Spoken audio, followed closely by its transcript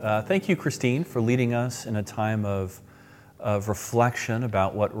Thank you, Christine, for leading us in a time of reflection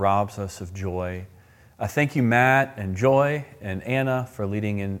about what robs us of joy. Thank you, Matt and Joy and Anna, for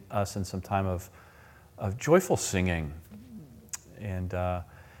leading us in some time of joyful singing. And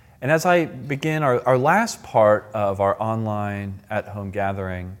as I begin our last part of our online at-home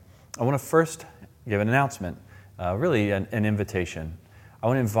gathering, I want to first give an announcement, really an invitation. I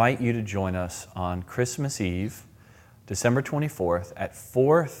want to invite you to join us on Christmas Eve, December 24th at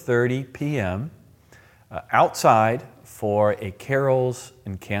 4:30 p.m. Outside for a carols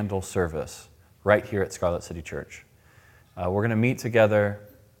and candle service right here at Scarlet City Church. We're going to meet together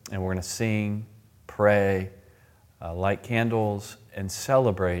and we're going to sing, pray, light candles, and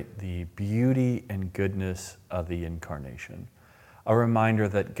celebrate the beauty and goodness of the Incarnation. A reminder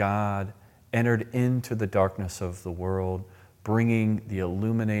that God entered into the darkness of the world, bringing the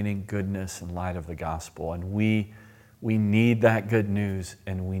illuminating goodness and light of the gospel. And we need that good news,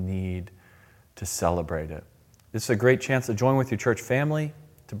 and we need to celebrate it. This is a great chance to join with your church family,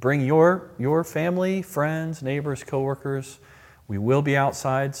 to bring your family, friends, neighbors, coworkers. We will be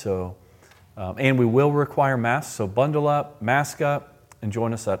outside, and we will require masks, so bundle up, mask up, and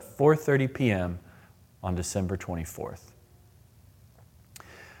join us at 4:30 p.m. on December 24th.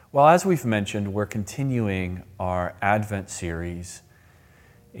 Well, as we've mentioned, we're continuing our Advent series,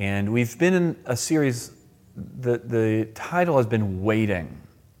 and we've been in a series. The title has been Waiting.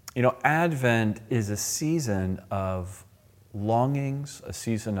 You know, Advent is a season of longings, a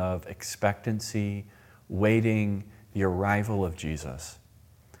season of expectancy, waiting the arrival of Jesus.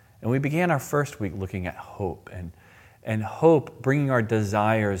 And we began our first week looking at hope, and hope bringing our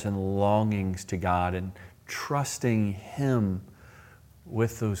desires and longings to God and trusting Him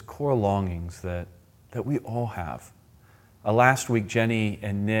with those core longings that we all have. Last week, Jenny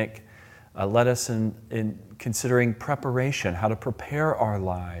and Nick led us in considering preparation, how to prepare our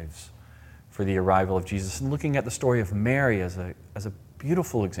lives for the arrival of Jesus, and looking at the story of Mary as a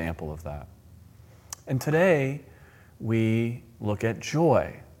beautiful example of that. And today, we look at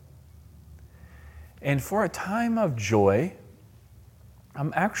joy. And for a time of joy,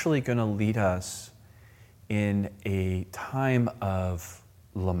 I'm actually going to lead us in a time of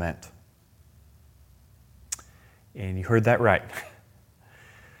lament. And you heard that right.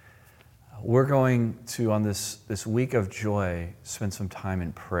 We're going to, on this week of joy, spend some time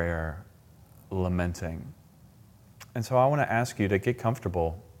in prayer, lamenting. And so I want to ask you to get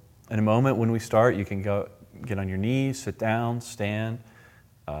comfortable. In a moment when we start, you can go get on your knees, sit down, stand,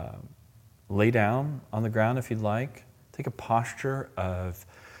 lay down on the ground if you'd like. Take a posture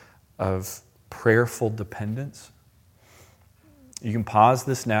of prayerful dependence. You can pause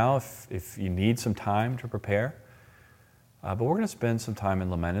this now if you need some time to prepare. But we're going to spend some time in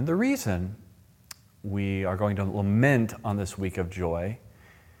lament. And the reason we are going to lament on this week of joy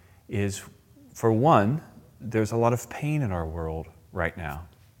is, for one, there's a lot of pain in our world right now.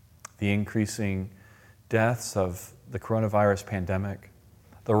 The increasing deaths of the coronavirus pandemic.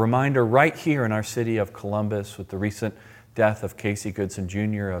 The reminder right here in our city of Columbus with the recent death of Casey Goodson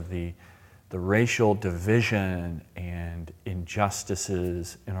Jr. of the racial division and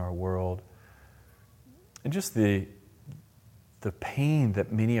injustices in our world. And just the pain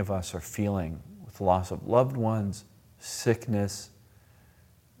that many of us are feeling with the loss of loved ones, sickness.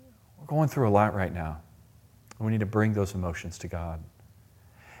 We're going through a lot right now. And we need to bring those emotions to God.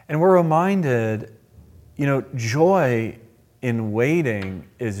 And we're reminded, joy in waiting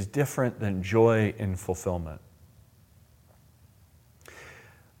is different than joy in fulfillment.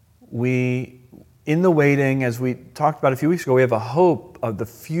 In the waiting, as we talked about a few weeks ago, we have a hope of the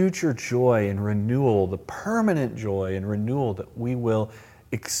future joy and renewal, the permanent joy and renewal that we will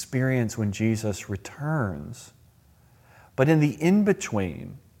experience when Jesus returns. But in the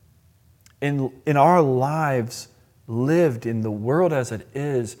in-between, in our lives lived in the world as it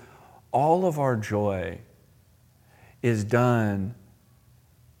is, all of our joy is done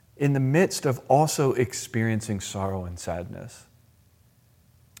in the midst of also experiencing sorrow and sadness.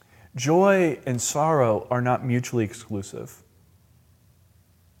 Joy and sorrow are not mutually exclusive.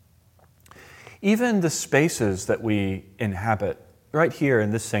 Even the spaces that we inhabit right here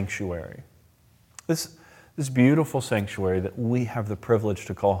in this sanctuary, this beautiful sanctuary that we have the privilege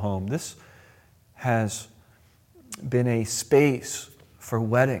to call home, this has been a space for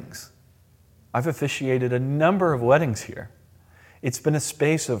weddings. I've officiated a number of weddings here. It's been a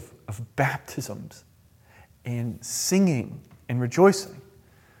space of baptisms and singing and rejoicing.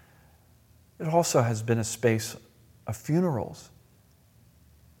 It also has been a space of funerals,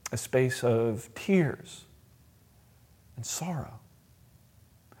 a space of tears and sorrow.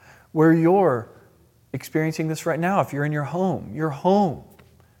 Where you're experiencing this right now, if you're in your home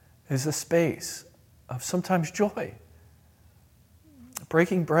is a space of sometimes joy.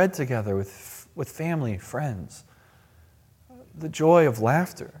 Breaking bread together with family, friends. The joy of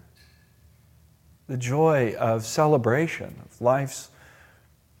laughter. The joy of celebration, of life's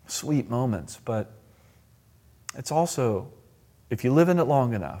sweet moments. But it's also, if you live in it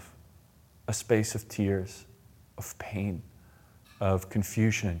long enough, a space of tears, of pain, of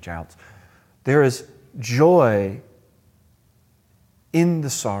confusion and doubts. There is joy in the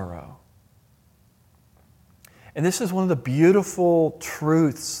sorrow. And this is one of the beautiful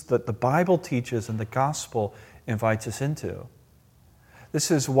truths that the Bible teaches and the gospel invites us into.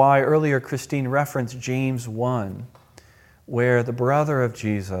 This is why earlier Christine referenced James 1, where the brother of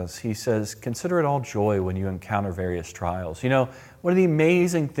Jesus, he says, consider it all joy when you encounter various trials. You know, one of the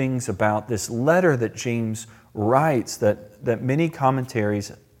amazing things about this letter that James writes that many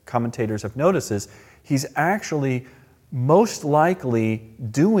commentators have noticed is he's actually most likely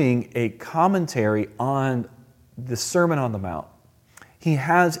doing a commentary on the Sermon on the Mount. He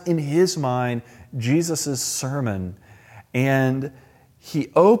has in his mind Jesus' sermon, and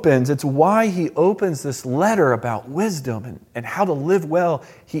it's why he opens this letter about wisdom and how to live well.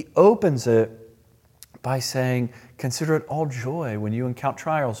 He opens it by saying, consider it all joy when you encounter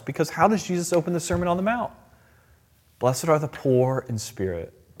trials. Because how does Jesus open the Sermon on the Mount? Blessed are the poor in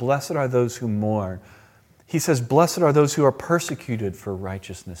spirit. Blessed are those who mourn. He says, blessed are those who are persecuted for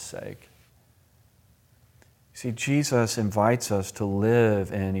righteousness' sake. See, Jesus invites us to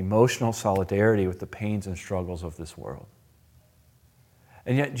live in emotional solidarity with the pains and struggles of this world.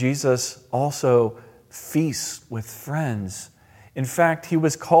 And yet Jesus also feasts with friends. In fact, he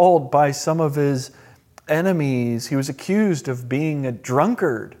was called by some of his enemies. He was accused of being a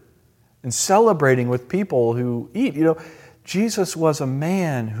drunkard and celebrating with people who eat. You know, Jesus was a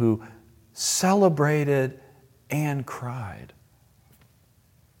man who celebrated and cried.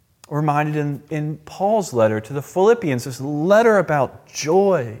 We're reminded in Paul's letter to the Philippians, this letter about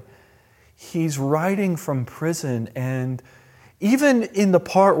joy. He's writing from prison, and even in the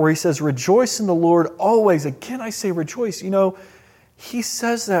part where he says, rejoice in the Lord always, again I say rejoice, you know, he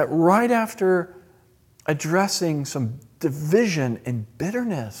says that right after addressing some division and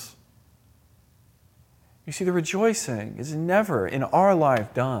bitterness. You see, the rejoicing is never in our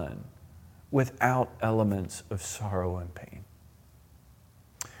life done without elements of sorrow and pain.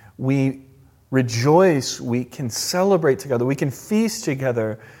 We rejoice, we can celebrate together, we can feast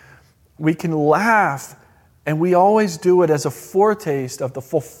together, we can laugh, and we always do it as a foretaste of the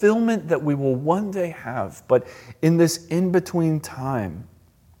fulfillment that we will one day have. But in this in-between time,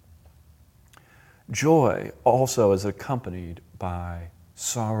 joy also is accompanied by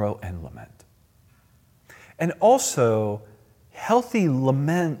sorrow and lament. And also, healthy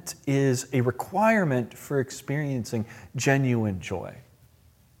lament is a requirement for experiencing genuine joy.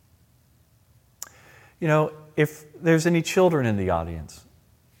 You know, if there's any children in the audience,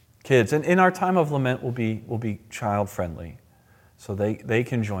 kids, and in our time of lament will be child-friendly, so they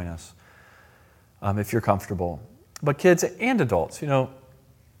can join us if you're comfortable. But kids and adults, you know,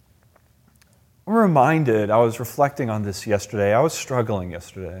 I'm reminded, I was reflecting on this yesterday, I was struggling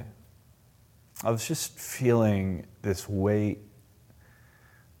yesterday. I was just feeling this weight,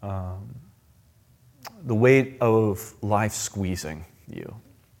 the weight of life squeezing you.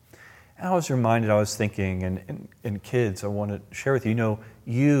 And I was reminded, I was thinking, and kids, I want to share with you, you know,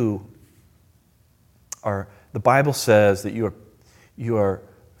 you are, the Bible says that you are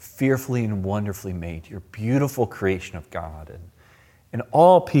fearfully and wonderfully made. You're a beautiful creation of God. And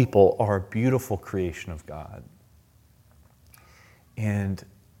all people are a beautiful creation of God. And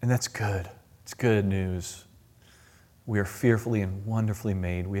that's good. It's good news. We are fearfully and wonderfully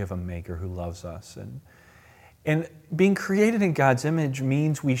made. We have a Maker who loves us. And being created in God's image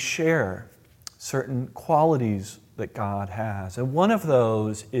means we share certain qualities that God has. And one of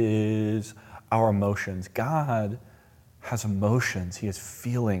those is our emotions. God has emotions. He has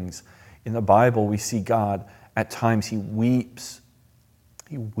feelings. In the Bible, we see God, at times, He weeps.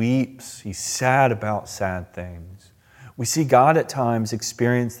 He weeps. He's sad about sad things. We see God at times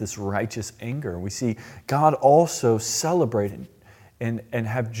experience this righteous anger. We see God also celebrate and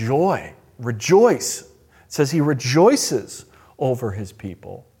have joy, rejoice. It says He rejoices over His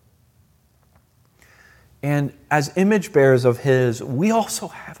people. And as image bearers of His, we also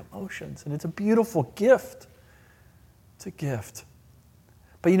have emotions, and it's a beautiful gift. It's a gift.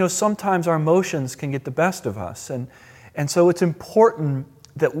 But you know, sometimes our emotions can get the best of us, and so it's important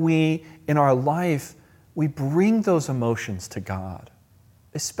that we, in our life, we bring those emotions to God,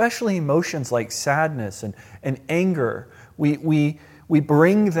 especially emotions like sadness and anger. We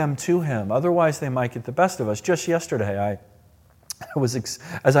bring them to Him. Otherwise, they might get the best of us. Just yesterday,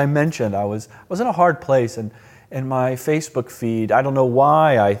 As I mentioned, I was in a hard place, and my Facebook feed, I don't know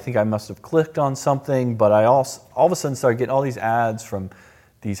why, I think I must have clicked on something, but I all of a sudden started getting all these ads from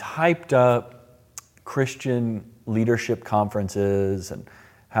these hyped up Christian leadership conferences and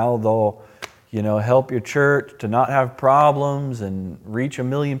how they'll, help your church to not have problems and reach 1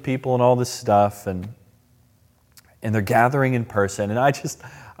 million people and all this stuff, and they're gathering in person. And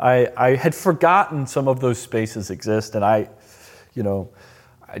I had forgotten some of those spaces exist, and I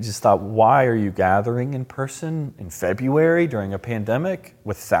just thought, why are you gathering in person in February during a pandemic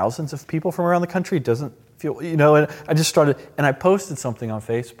with thousands of people from around the country? It doesn't feel, and I just started, and I posted something on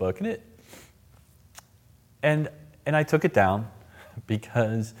Facebook, and I took it down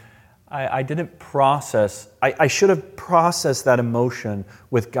because I didn't process, I should have processed that emotion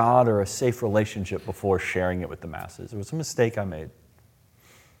with God or a safe relationship before sharing it with the masses. It was a mistake I made.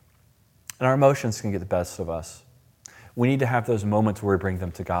 And our emotions can get the best of us. We need to have those moments where we bring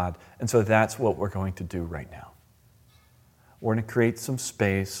them to God. And so that's what we're going to do right now. We're going to create some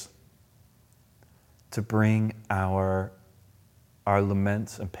space to bring our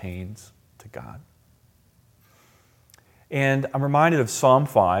laments and pains to God. And I'm reminded of Psalm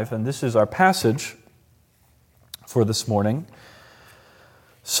 5, and this is our passage for this morning.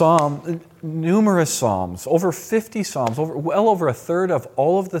 Numerous psalms, over 50 psalms, well over a third of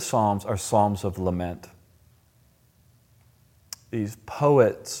all of the psalms are psalms of lament. These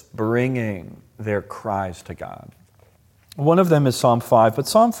poets bringing their cries to God. One of them is Psalm 5, but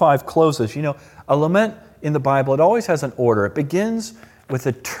Psalm 5 closes. A lament in the Bible, it always has an order. It begins with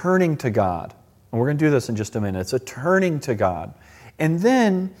a turning to God. And we're going to do this in just a minute. It's a turning to God. And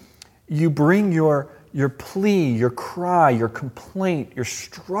then you bring your plea, your cry, your complaint, your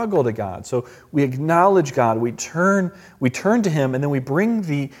struggle to God. So we acknowledge God, we turn to Him, and then we bring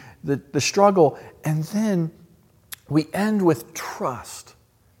the struggle, and then we end with trust.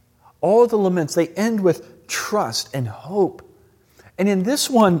 All of the laments, they end with trust and hope. And in this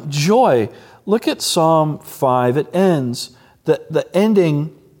one, joy. Look at Psalm 5. It ends, the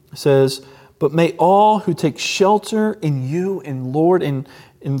ending says, "But may all who take shelter in you, in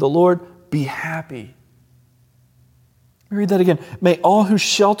the Lord, be happy." Let me read that again. "May all who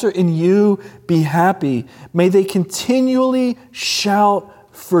shelter in you be happy. May they continually shout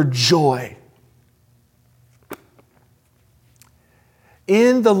for joy."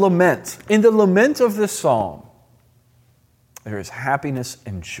 In the lament of this psalm, there is happiness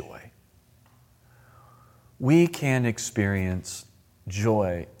and joy. We can experience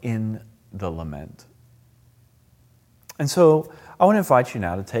joy in the lament. And so I want to invite you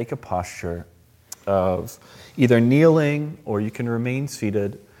now to take a posture of either kneeling or you can remain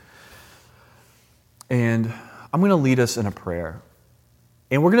seated. And I'm going to lead us in a prayer.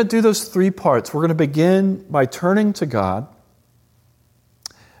 And we're going to do those 3 parts. We're going to begin by turning to God.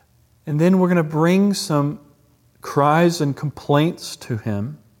 And then we're going to bring some cries and complaints to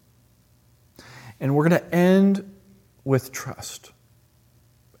Him. And we're going to end with trust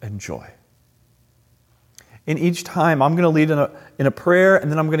and joy. And each time I'm going to lead in a prayer,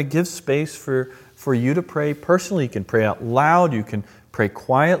 and then I'm going to give space for you to pray personally. You can pray out loud. You can pray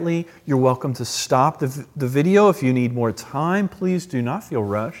quietly. You're welcome to stop the video if you need more time. Please do not feel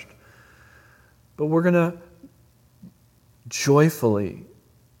rushed. But we're going to joyfully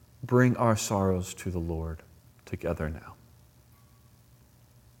bring our sorrows to the Lord together now.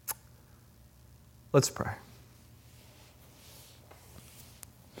 Let's pray.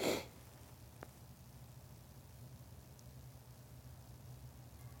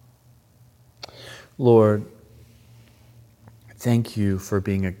 Lord, thank you for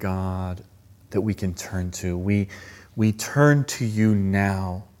being a God that we can turn to. We turn to you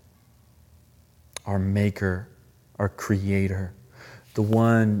now, our Maker, our Creator, the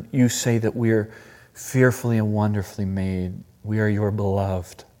one you say that we're fearfully and wonderfully made. We are your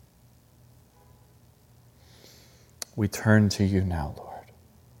beloved. We turn to you now, Lord.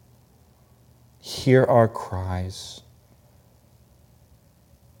 Hear our cries.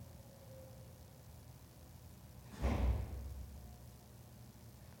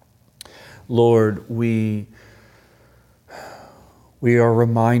 Lord, we are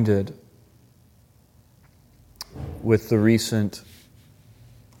reminded with the recent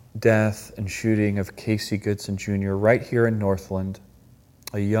death and shooting of Casey Goodson Jr. right here in Northland,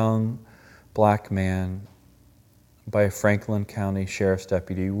 a young black man by a Franklin County Sheriff's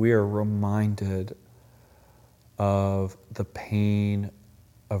deputy. We are reminded of the pain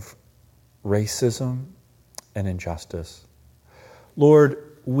of racism and injustice.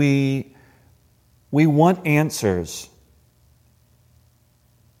 Lord, we want answers.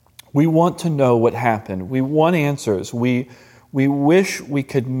 We want to know what happened. We want answers. We We wish we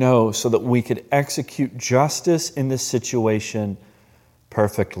could know so that we could execute justice in this situation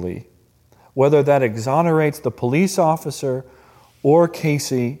perfectly. Whether that exonerates the police officer or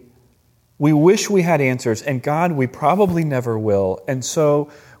Casey, we wish we had answers. And God, we probably never will. And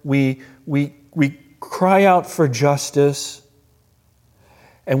so we cry out for justice.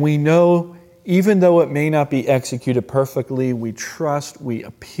 And we know, even though it may not be executed perfectly, we trust, we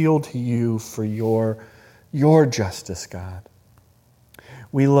appeal to you for your justice, God.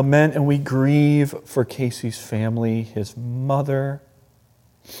 We lament and we grieve for Casey's family, his mother,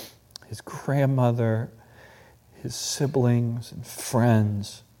 his grandmother, his siblings and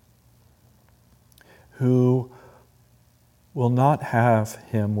friends who will not have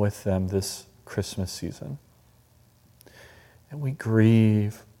him with them this Christmas season. And we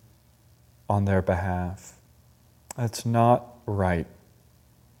grieve on their behalf. That's not right.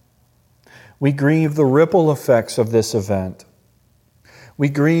 We grieve the ripple effects of this event. We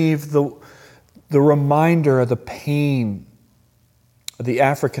grieve the reminder of the pain of the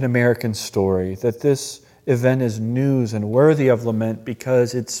African American story, that this event is news and worthy of lament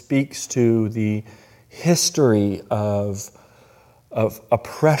because it speaks to the history of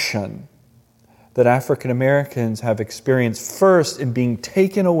oppression that African Americans have experienced, first in being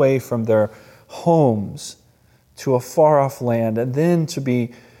taken away from their homes to a far-off land, and then to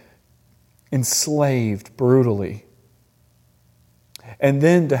be enslaved brutally. And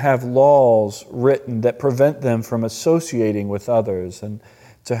then to have laws written that prevent them from associating with others, and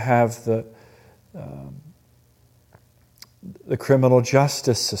to have the criminal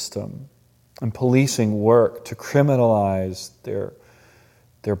justice system and policing work to criminalize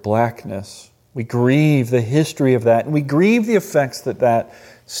their blackness. We grieve the history of that, and we grieve the effects that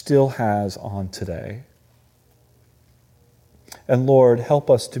still has on today. And Lord, help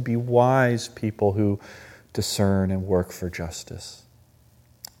us to be wise people who discern and work for justice.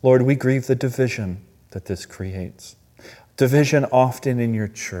 Lord, we grieve the division that this creates. Division often in your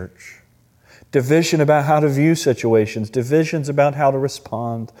church. Division about how to view situations. Divisions about how to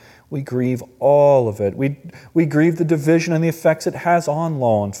respond. We grieve all of it. We grieve the division and the effects it has on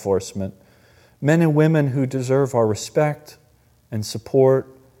law enforcement. Men and women who deserve our respect and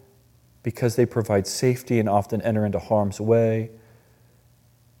support because they provide safety and often enter into harm's way.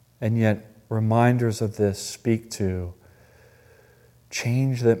 And yet, reminders of this speak to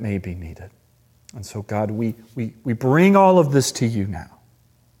change that may be needed. And so, God, we bring all of this to you now.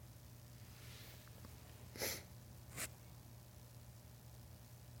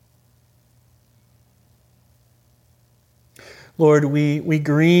 Lord, we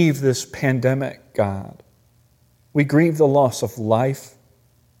grieve this pandemic, God. We grieve the loss of life,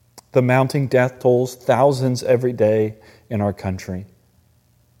 the mounting death tolls, thousands every day in our country.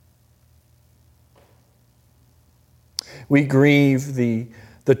 We grieve the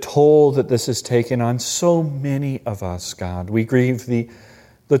toll that this has taken on so many of us, God. We grieve the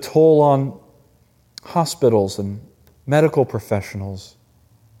toll on hospitals and medical professionals.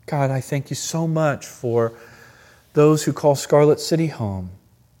 God, I thank you so much for those who call Scarlet City home,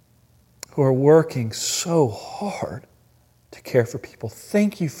 who are working so hard to care for people.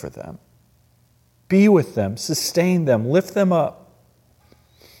 Thank you for them. Be with them, sustain them, lift them up.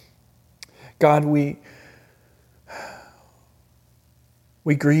 God, we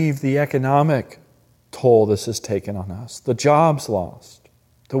grieve the economic toll this has taken on us, the jobs lost,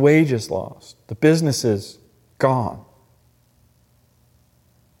 the wages lost, the businesses gone.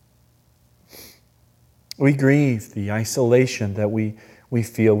 We grieve the isolation that we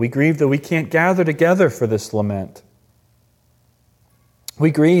feel. We grieve that we can't gather together for this lament. We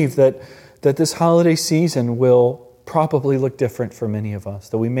grieve that this holiday season will probably look different for many of us,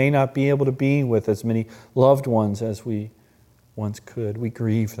 that we may not be able to be with as many loved ones as we once could. We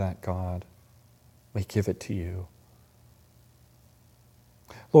grieve that, God. We give it to you.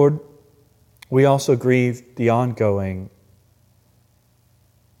 Lord, we also grieve the ongoing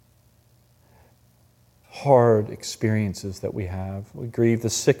hard experiences that we have. We grieve the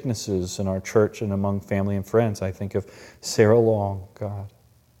sicknesses in our church and among family and friends. I think of Sarah Long, God.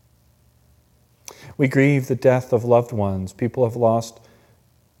 We grieve the death of loved ones. People have lost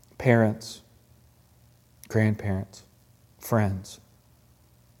parents, grandparents, friends.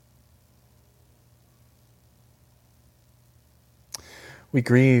 We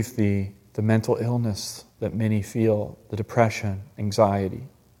grieve the mental illness that many feel, the depression, anxiety,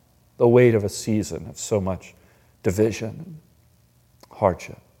 the weight of a season of so much division and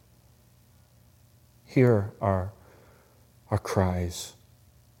hardship. Hear our cries.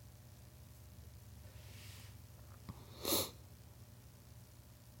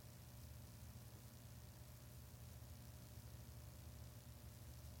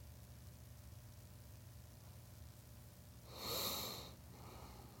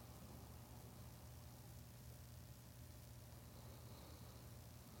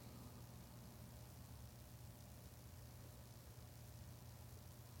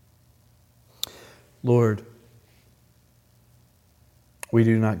 Lord, we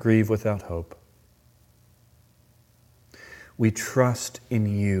do not grieve without hope. We trust in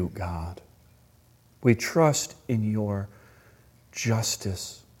you, God. We trust in your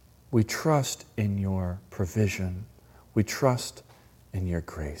justice. We trust in your provision. We trust in your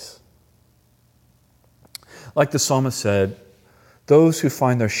grace. Like the psalmist said, those who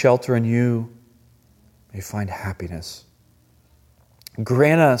find their shelter in you may find happiness.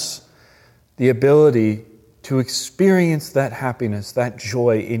 Grant us the ability to experience that happiness, that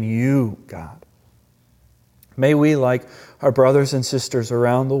joy in you, God. May we, like our brothers and sisters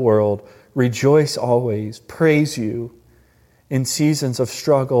around the world, rejoice always, praise you in seasons of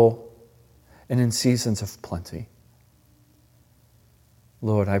struggle and in seasons of plenty.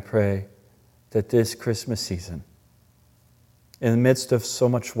 Lord, I pray that this Christmas season, in the midst of so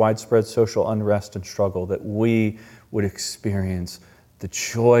much widespread social unrest and struggle, that we would experience the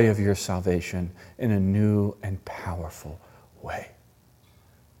joy of your salvation in a new and powerful way.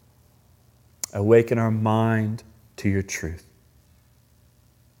 Awaken our mind to your truth.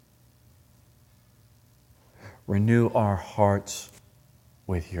 Renew our hearts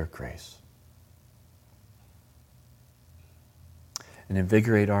with your grace. And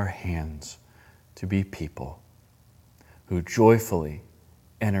invigorate our hands to be people who joyfully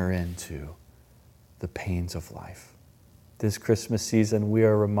enter into the pains of life. This Christmas season, we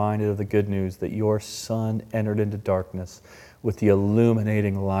are reminded of the good news that your Son entered into darkness with the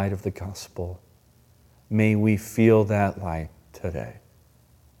illuminating light of the gospel. May we feel that light today.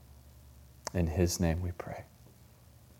 In his name we pray.